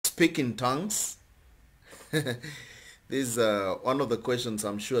speak in tongues? This is one of the questions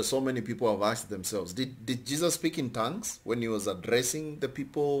I'm sure so many people have asked themselves. Did Jesus speak in tongues when he was addressing the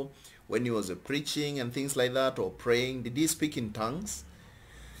people, when he was preaching and things like that, or praying? Did he speak in tongues?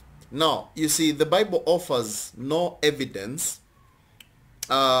 Now, you see, the Bible offers no evidence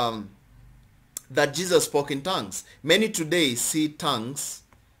that Jesus spoke in tongues. Many today see tongues,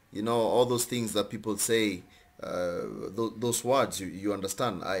 you know, all those things that people say, those words, you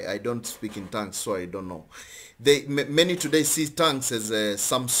understand. I don't speak in tongues, so I don't know. Many today see tongues as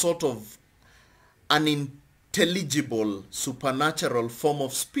some sort of unintelligible supernatural form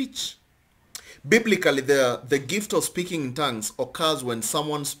of speech. Biblically, the gift of speaking in tongues occurs when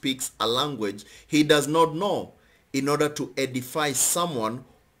someone speaks a language he does not know in order to edify someone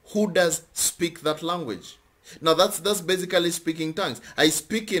who does speak that language. Now that's basically speaking tongues. I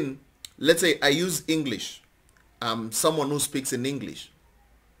speak in, let's say I use English. I'm someone who speaks in English.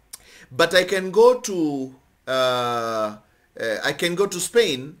 But I can go to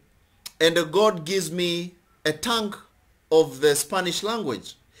Spain, and God gives me a tongue of the Spanish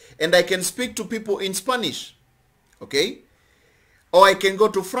language, and I can speak to people in Spanish, okay? Or I can go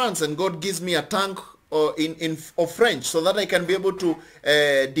to France, and God gives me a tongue of French, so that I can be able to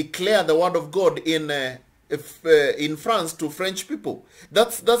declare the word of God in France to French people.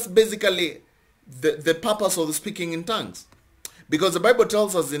 That's basically the purpose of the speaking in tongues, because the Bible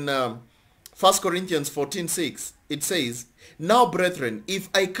tells us in 1 Corinthians 14:6, it says, "Now, brethren, if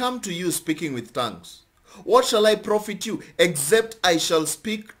I come to you speaking with tongues, what shall I profit you, except I shall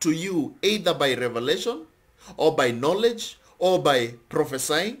speak to you either by revelation, or by knowledge, or by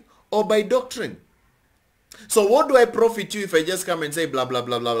prophesying, or by doctrine?" So what do I profit you if I just come and say blah, blah,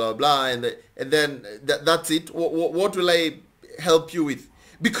 blah, blah, blah, blah, and then that's it? What will I help you with?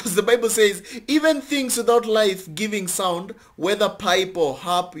 Because the Bible says, even things without life-giving sound, whether pipe or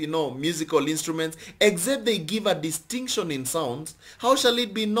harp, you know, musical instruments, except they give a distinction in sounds, how shall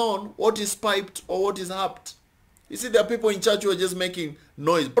it be known what is piped or what is harped? You see, there are people in church who are just making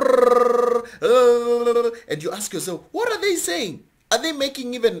noise. And you ask yourself, what are they saying? Are they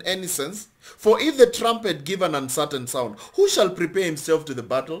making even any sense? For if the trumpet give an uncertain sound, who shall prepare himself to the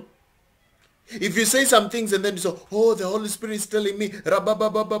battle? If you say some things and then you say, oh, the Holy Spirit is telling me,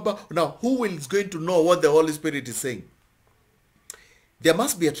 now who is going to know what the Holy Spirit is saying? There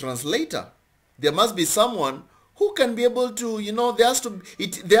must be a translator. There must be someone who can be able to, you know, there has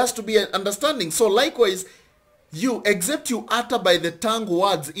to be an understanding. So likewise, except you utter by the tongue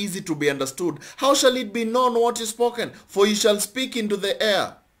words easy to be understood, how shall it be known what is spoken? For you shall speak into the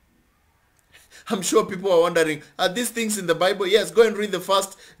air. I'm sure people are wondering, are these things in the Bible? Yes, go and read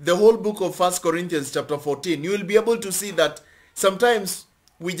the whole book of 1 Corinthians chapter 14. You will be able to see that sometimes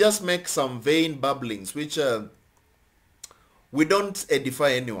we just make some vain babblings, which we don't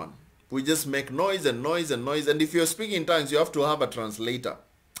edify anyone. We just make noise and noise and noise. And if you're speaking in tongues, you have to have a translator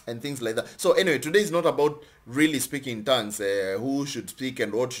and things like that. So anyway, today is not about really speaking in tongues, who should speak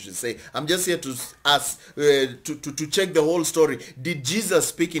and what you should say. I'm just here to ask, to check the whole story. Did Jesus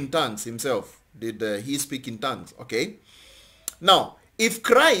speak in tongues himself? Did he speak in tongues? Okay. Now, if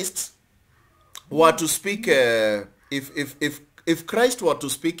Christ were to speak, if Christ were to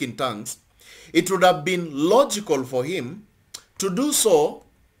speak in tongues, it would have been logical for him to do so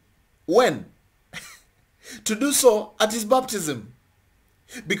when? To do so at his baptism.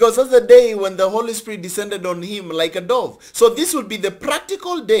 Because that's the day when the Holy Spirit descended on him like a dove. So this would be the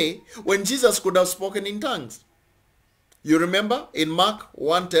practical day when Jesus could have spoken in tongues. You remember in Mark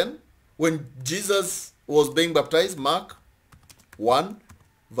 1:10, when Jesus was being baptized, Mark 1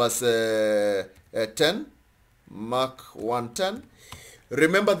 verse 10, Mark 1:10.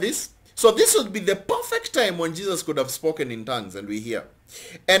 Remember this? So this would be the perfect time when Jesus could have spoken in tongues, and we hear.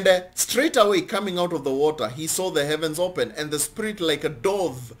 And straight away coming out of the water, he saw the heavens open and the Spirit like a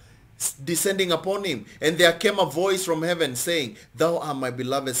dove descending upon him. And there came a voice from heaven saying, "Thou art my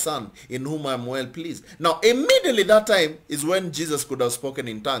beloved Son, in whom I am well pleased." Now immediately that time is when Jesus could have spoken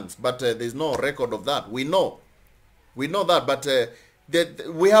in tongues. But there's no record of that. We know that, but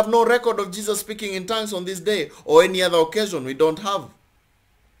we have no record of Jesus speaking in tongues on this day or any other occasion. We don't have.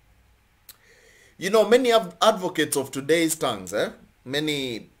 You know, many advocates of today's tongues,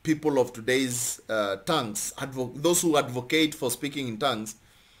 many people of today's tongues, those who advocate for speaking in tongues,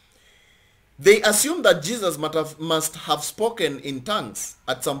 they assume that Jesus must have spoken in tongues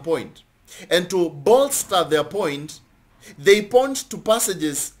at some point. And to bolster their point, they point to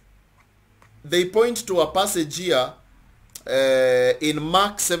passages. They point to a passage here in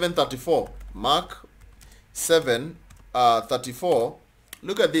Mark 7:34. Mark 7:34.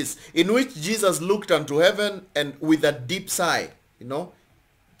 Look at this. In which Jesus looked unto heaven and with a deep sigh, you know,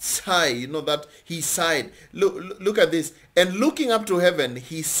 sigh, you know, that he sighed. Look at this. And looking up to heaven,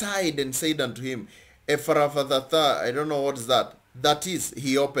 he sighed and said unto him, 𝗕𝗲𝗲𝗀𝗃, I don't know what is that. That is,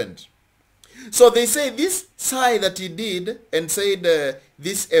 he opened. So they say this sigh that he did and said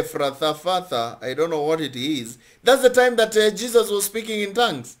this 𝗕𝗲𝗲𝗀𝗃, I don't know what it is. That's the time that Jesus was speaking in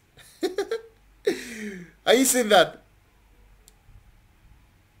tongues. Are you seeing that?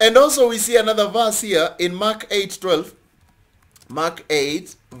 And also we see another verse here in Mark 8:12. Mark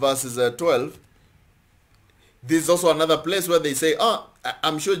 8 verses 12. This is also another place where they say,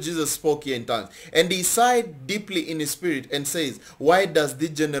 I'm sure Jesus spoke here in tongues. And he sighed deeply in his spirit and says, why does this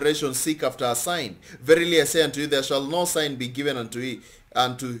generation seek after a sign? Verily I say unto you, there shall no sign be given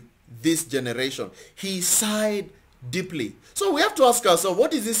unto this generation. He sighed deeply. So we have to ask ourselves,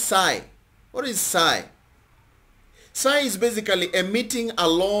 what is this sigh? What is sigh? Sigh is basically emitting a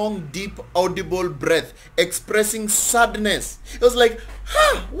long, deep, audible breath, expressing sadness. It was like,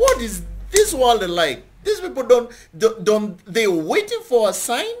 what is this world like? These people they're waiting for a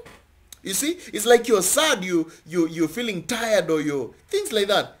sign. You see, it's like you're sad, you're feeling tired, or things like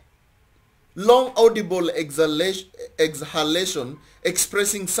that. Long, audible exhalation,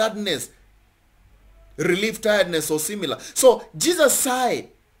 expressing sadness, relief, tiredness, or similar. So Jesus sighed.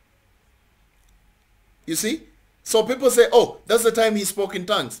 You see? So people say, oh, that's the time he spoke in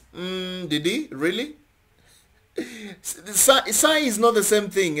tongues. Did he? Really? Sigh is not the same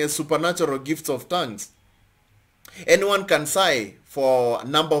thing as supernatural gifts of tongues. Anyone can sigh for a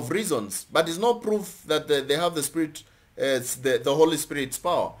number of reasons, but it's not proof that they have the Spirit, the Holy Spirit's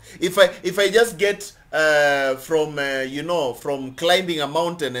power. If I just get from climbing a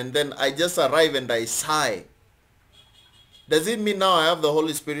mountain and then I just arrive and I sigh, does it mean now I have the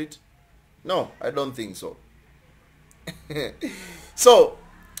Holy Spirit? No, I don't think so. So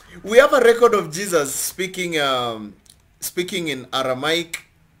we have a record of Jesus speaking in Aramaic,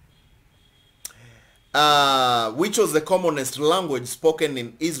 which was the commonest language spoken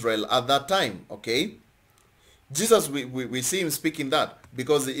in Israel at that time. Okay, Jesus, we see him speaking that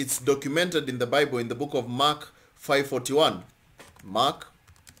because it's documented in the Bible in the book of Mark 5:41. Mark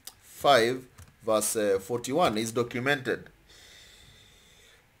 5 verse 41 is documented.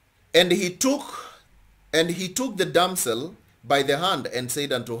 And he took the damsel by the hand and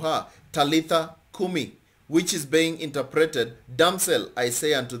said unto her, Talitha cumi, which is being interpreted, damsel, I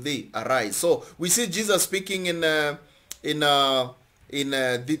say unto thee, arise. So we see Jesus speaking in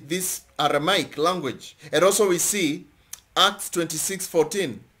this Aramaic language. And also we see Acts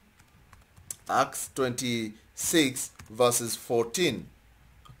 26:14. Acts 26 verses 14.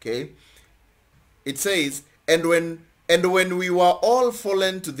 Okay. It says, And when we were all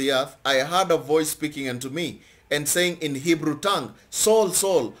fallen to the earth, I heard a voice speaking unto me, and saying in Hebrew tongue, Saul,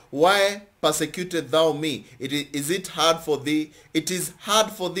 Saul, why persecutest thou me? It is hard for thee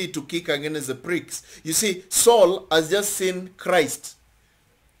to kick against the pricks. You see, Saul has just seen Christ.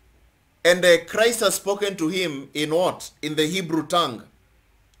 And Christ has spoken to him in what? In the Hebrew tongue.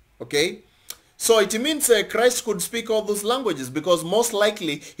 Okay? So it means Christ could speak all those languages, because most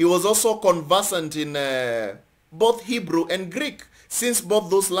likely he was also conversant in both Hebrew and Greek, since both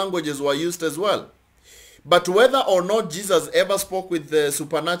those languages were used as well. But whether or not Jesus ever spoke with the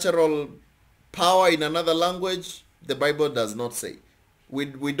supernatural power in another language, the Bible does not say.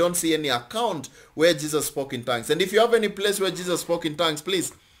 We don't see any account where Jesus spoke in tongues. And if you have any place where Jesus spoke in tongues,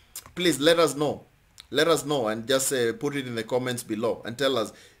 please let us know. Let us know, and just put it in the comments below and tell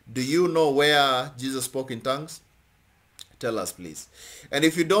us, do you know where Jesus spoke in tongues? Tell us, please. And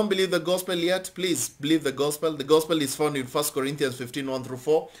if you don't believe the gospel yet, please believe the gospel. The gospel is found in 1 Corinthians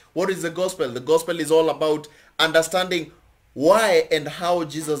 15:1-4. What is the gospel? The gospel is all about understanding why and how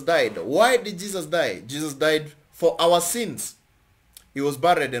Jesus died. Why did Jesus die? Jesus died for our sins. He was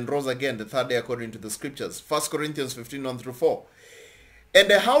buried and rose again the third day according to the scriptures. 1 Corinthians 15:1-4.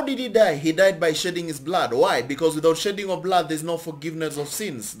 And how did he die? He died by shedding his blood. Why? Because without shedding of blood, there's no forgiveness of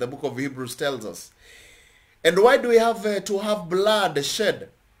sins. The book of Hebrews tells us. And why do we have to have blood shed?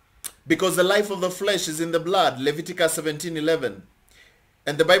 Because the life of the flesh is in the blood. Leviticus 17:11.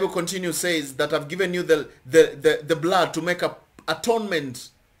 And the Bible continues, says that I've given you the blood to make atonement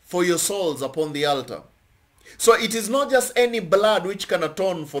for your souls upon the altar. So it is not just any blood which can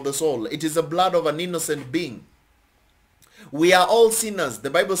atone for the soul. It is the blood of an innocent being. We are all sinners. The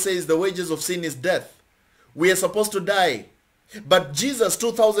Bible says the wages of sin is death. We are supposed to die. But Jesus,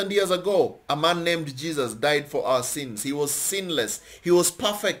 2,000 years ago, a man named Jesus died for our sins. He was sinless. He was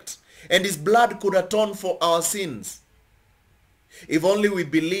perfect. And his blood could atone for our sins. If only we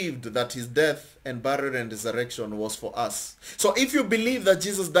believed that his death and burial and resurrection was for us. So if you believe that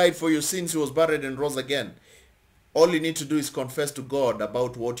Jesus died for your sins, he was buried and rose again, All you need to do is confess to God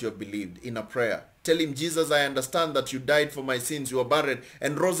about what you have believed in a prayer. Tell him, Jesus, I understand that you died for my sins, you were buried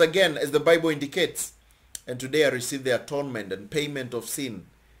and rose again, as the Bible indicates. And today I receive the atonement and payment of sin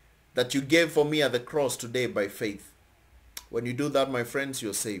that you gave for me at the cross today by faith. When you do that, my friends,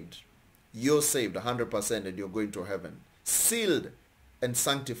 you're saved. You're saved 100% and you're going to heaven. Sealed and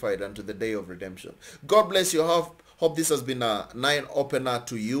sanctified unto the day of redemption. God bless you. Hope this has been a eye-opener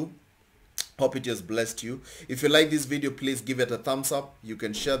to you. Hope it has blessed you. If you like this video, please give it a thumbs up. You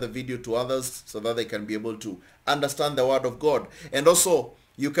can share the video to others so that they can be able to understand the word of God. And also,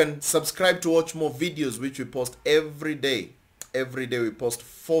 you can subscribe to watch more videos which we post every day. Every day we post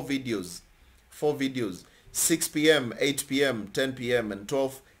 4 videos. 4 videos. 6 p.m., 8 p.m., 10 p.m. and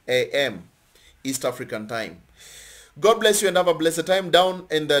 12 a.m. East African time. God bless you and have a blessed time. Down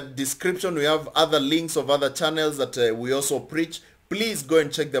in the description we have other links of other channels that we also preach. Please go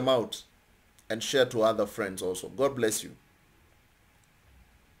and check them out and share to other friends also. God bless you.